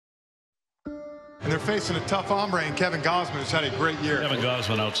And they're facing a tough hombre in Kevin Gausman, who's had a great year. Kevin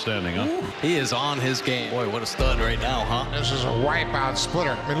Gausman, outstanding, huh? Ooh, he is on his game. Boy, what a stud right now, huh? This is a wipeout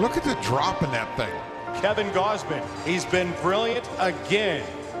splitter. I mean, look at the drop in that thing. Kevin Gausman, he's been brilliant again.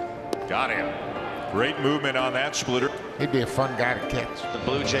 Got him. Great movement on that splitter. He'd be a fun guy to catch. The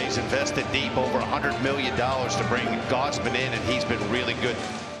Blue Jays invested deep, over $100 million to bring Gausman in, and he's been really good.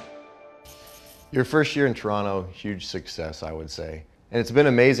 Your first year in Toronto, huge success, I would say. And it's been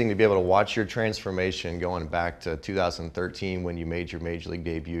amazing to be able to watch your transformation going back to 2013 when you made your Major League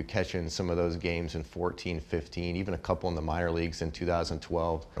debut, catching some of those games in 14, 15, even a couple in the minor leagues in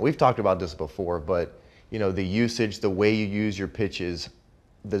 2012. We've talked about this before, but you know, the usage, the way you use your pitches,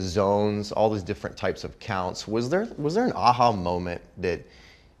 the zones, all these different types of counts. Was there an aha moment that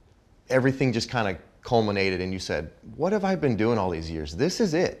everything just kind of culminated and you said, what have I been doing all these years? This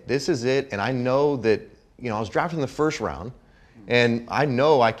is it. This is it. And I know that, you know, I was drafted in the first round and I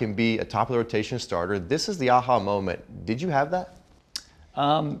know I can be a top of the rotation starter. This is the aha moment. Did you have that?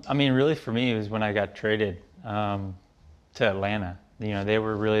 I mean, really for me, it was when I got traded to Atlanta. You know, they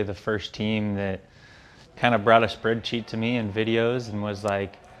were really the first team that kind of brought a spreadsheet to me and videos and was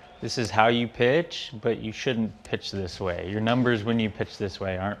like, this is how you pitch, but you shouldn't pitch this way. Your numbers when you pitch this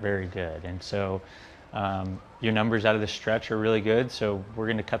way aren't very good. And so your numbers out of the stretch are really good, so we're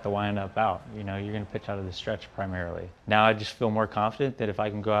going to cut the windup out. You know, you're going to pitch out of the stretch primarily. Now I just feel more confident that if I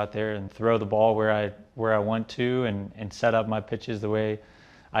can go out there and throw the ball where I want to and set up my pitches the way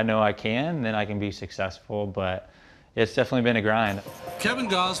I know I can, then I can be successful. But it's definitely been a grind. Kevin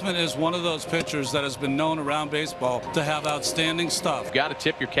Gausman is one of those pitchers that has been known around baseball to have outstanding stuff. Got to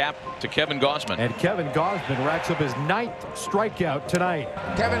tip your cap to Kevin Gausman. And Kevin Gausman racks up his 9th strikeout tonight.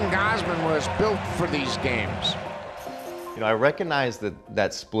 Kevin Gausman was built for these games. You know, I recognized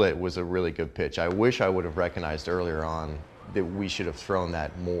that split was a really good pitch. I wish I would have recognized earlier on that we should have thrown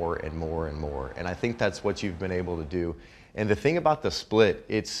that more and more and more. And I think that's what you've been able to do. And the thing about the split,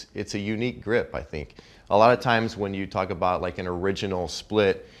 it's a unique grip, I think. A lot of times when you talk about like an original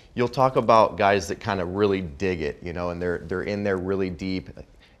split, you'll talk about guys that kind of really dig it, you know, and they're in there really deep.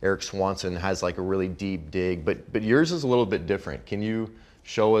 Eric Swanson has like a really deep dig, but yours is a little bit different. Can you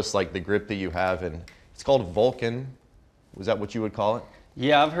show us like the grip that you have? And it's called Vulcan. Was that what you would call it?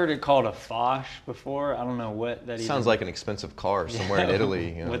 Yeah, I've heard it called a Foch before. I don't know what that sounds like an expensive car somewhere in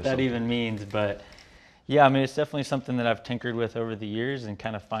Italy. You know, what that even means, but yeah, I mean, it's definitely something that I've tinkered with over the years and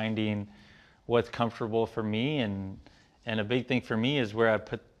kind of finding what's comfortable for me. And a big thing for me is where I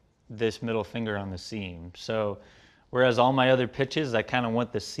put this middle finger on the seam. So whereas all my other pitches, I kind of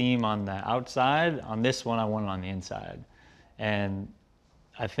want the seam on the outside, on this one, I want it on the inside. And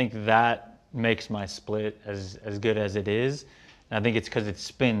I think that makes my split as good as it is. And I think it's because it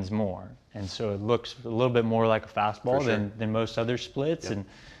spins more. And so it looks a little bit more like a fastball than most other splits. Yep. And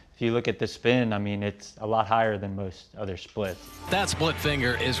if you look at the spin, I mean, it's a lot higher than most other splits. That split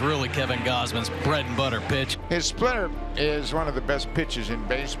finger is really Kevin Gausman's bread and butter pitch. His splitter is one of the best pitches in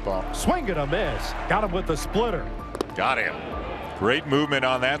baseball. Swing and a miss. Got him with the splitter. Got him. Great movement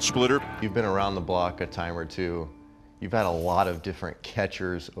on that splitter. You've been around the block a time or two. You've had a lot of different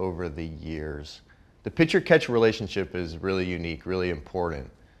catchers over the years. The pitcher-catch relationship is really unique, really important.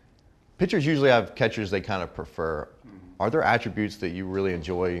 Pitchers usually have catchers they kind of prefer. Are there attributes that you really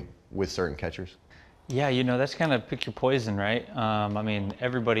enjoy with certain catchers? Yeah, you know, that's kind of pick your poison, right? I mean,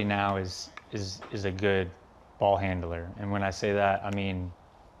 everybody now is a good ball handler. And when I say that, I mean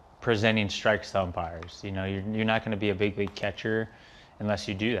presenting strikes to umpires. You know, you're not going to be a big league catcher unless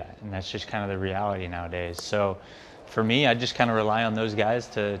you do that. And that's just kind of the reality nowadays. So for me, I just kind of rely on those guys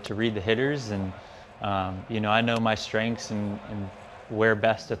to read the hitters. And, you know, I know my strengths and where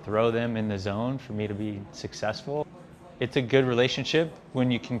best to throw them in the zone for me to be successful. It's a good relationship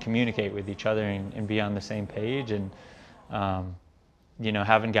when you can communicate with each other and be on the same page. And, you know,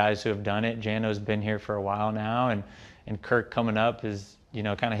 having guys who have done it, Jano's been here for a while now, and Kirk coming up is, you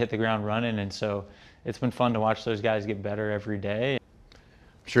know, kind of hit the ground running. And so it's been fun to watch those guys get better every day. I'm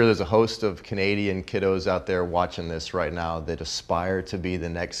sure there's a host of Canadian kiddos out there watching this right now that aspire to be the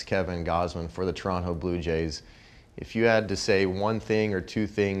next Kevin Gausman for the Toronto Blue Jays. If you had to say one thing or two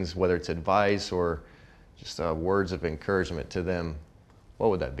things, whether it's advice or just words of encouragement to them,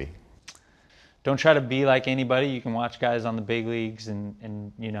 what would that be? Don't try to be like anybody. You can watch guys on the big leagues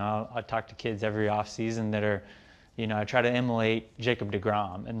and you know, I talk to kids every offseason that are, you know, I try to emulate Jacob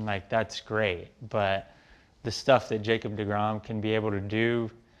deGrom, and like, that's great. But the stuff that Jacob deGrom can be able to do,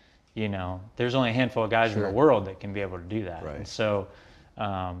 you know, there's only a handful of guys in the world that can be able to do that. Right. And so,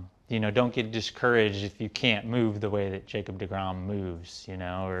 you know, don't get discouraged if you can't move the way that Jacob deGrom moves, you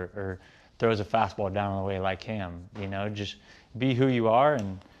know, or throws a fastball down the way like him. You know, just be who you are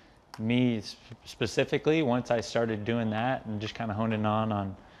and Me specifically, once I started doing that and just kind of honing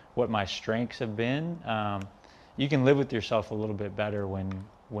on what my strengths have been, you can live with yourself a little bit better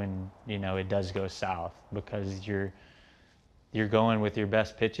when you know it does go south, because you're going with your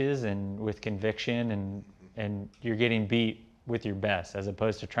best pitches and with conviction, and you're getting beat with your best, as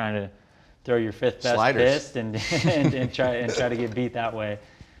opposed to trying to throw your fifth best fist and try to get beat that way.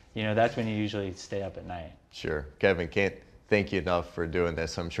 You know, that's when you usually stay up at night. Sure. Kevin, can't thank you enough for doing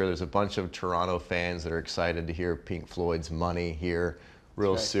this. I'm sure there's a bunch of Toronto fans that are excited to hear Pink Floyd's Money here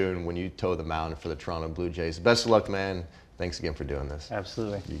real soon when you toe the mountain for the Toronto Blue Jays. Best of luck, man. Thanks again for doing this.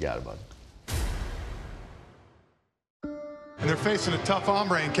 Absolutely. You got it, bud. And they're facing a tough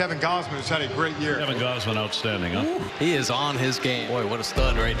hombre in Kevin Gausman, who's had a great year. Kevin Gausman, outstanding, huh? He is on his game. Boy, what a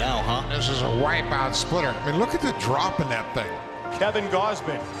stud right now, huh? This is a wipeout splitter. I mean, look at the drop in that thing. Kevin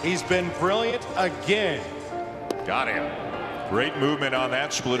Gausman, he's been brilliant again. Got him. Great movement on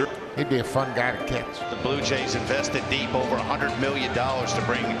that splitter. He'd be a fun guy to catch. The Blue Jays invested deep, over $100 million to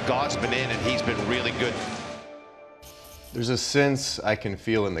bring Gausman in, and he's been really good. There's a sense I can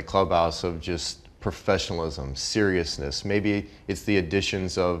feel in the clubhouse of just professionalism, seriousness. Maybe it's the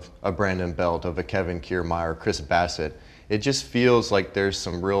additions of a Brandon Belt, of a Kevin Kiermaier, Chris Bassett. It just feels like there's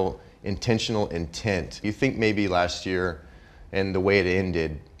some real intentional intent. You think maybe last year and the way it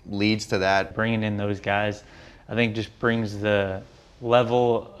ended leads to that? Bringing in those guys, I think, just brings the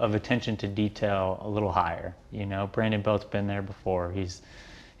level of attention to detail a little higher. You know, Brandon Belt's been there before. He's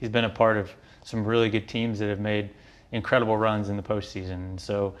been a part of some really good teams that have made incredible runs in the postseason. And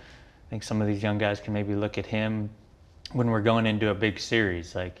so I think some of these young guys can maybe look at him when we're going into a big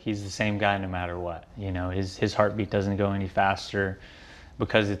series. Like, he's the same guy no matter what. You know, his heartbeat doesn't go any faster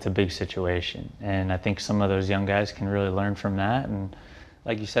because it's a big situation. And I think some of those young guys can really learn from that. And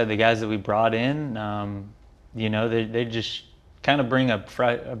like you said, the guys that we brought in, you know, they just kind of bring a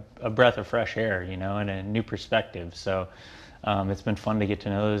breath of fresh air, you know, and a new perspective. So it's been fun to get to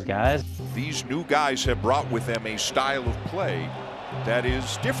know those guys. These new guys have brought with them a style of play that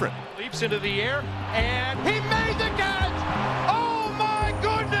is different. Leaps into the air, and he made the catch! Oh my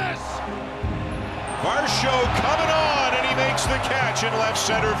goodness! Varsho coming on, and he makes the catch in left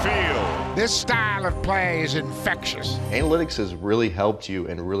center field. This style of play is infectious. Analytics has really helped you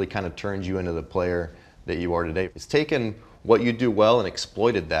and really kind of turned you into the player that you are today. It's taken what you do well and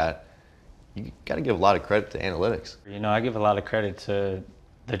exploited that. You got to give a lot of credit to analytics. You know, I give a lot of credit to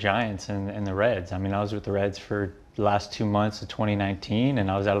the Giants and the Reds. I mean, I was with the Reds for the last 2 months of 2019,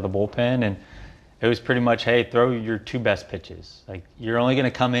 and I was out of the bullpen, and it was pretty much, hey, throw your two best pitches. Like, you're only going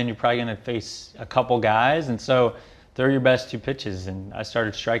to come in, you're probably going to face a couple guys, and so throw your best two pitches. And I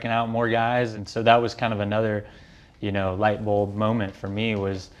started striking out more guys, and so that was kind of another, you know, light bulb moment for me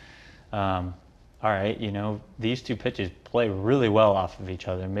was, all right, you know, these two pitches play really well off of each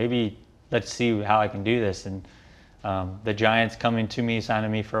other. Maybe let's see how I can do this. And the Giants coming to me,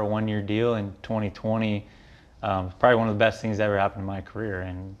 signing me for a one-year deal in 2020, probably one of the best things that ever happened in my career.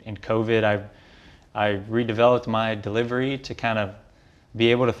 And in COVID, I redeveloped my delivery to kind of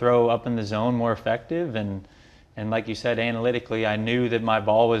be able to throw up in the zone more effective. And like you said, analytically, I knew that my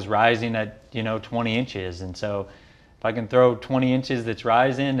ball was rising at, you know, 20 inches. And so if I can throw 20 inches that's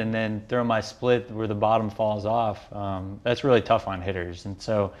rising and then throw my split where the bottom falls off, that's really tough on hitters. And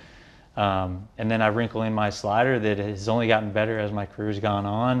so, and then I wrinkle in my slider that has only gotten better as my career's gone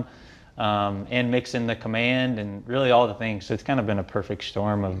on, and mix in the command and really all the things. So it's kind of been a perfect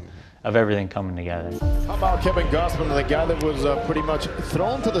storm of everything coming together. How about Kevin Gausman, the guy that was pretty much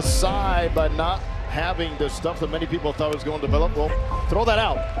thrown to the side by not having the stuff that many people thought was going to develop? Well, throw that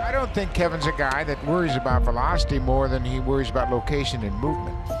out. I don't think Kevin's a guy that worries about velocity more than he worries about location and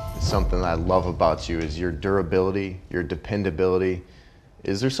movement. Something I love about you is your durability, your dependability.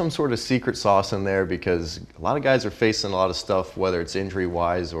 Is there some sort of secret sauce in there? Because a lot of guys are facing a lot of stuff, whether it's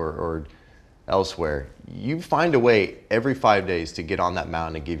injury-wise or elsewhere. You find a way every 5 days to get on that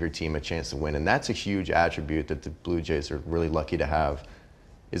mound and give your team a chance to win, and that's a huge attribute that the Blue Jays are really lucky to have.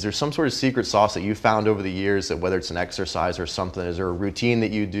 Is there some sort of secret sauce that you found over the years, that whether it's an exercise or something, is there a routine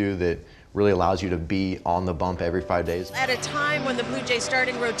that you do that really allows you to be on the bump every 5 days? At a time when the Blue Jays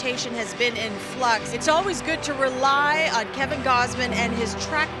starting rotation has been in flux, it's always good to rely on Kevin Gausman and his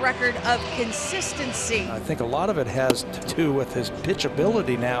track record of consistency. I think a lot of it has to do with his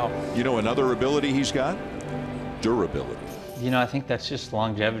pitchability now. You know another ability he's got? Durability. You know, I think that's just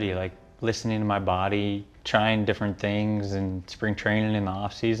longevity, like listening to my body, trying different things in spring training in the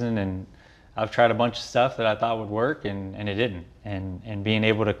off season, and I've tried a bunch of stuff that I thought would work and it didn't. And being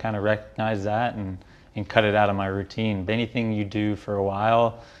able to kind of recognize that and cut it out of my routine. Anything you do for a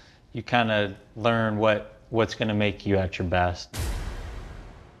while, you kind of learn what's going to make you at your best.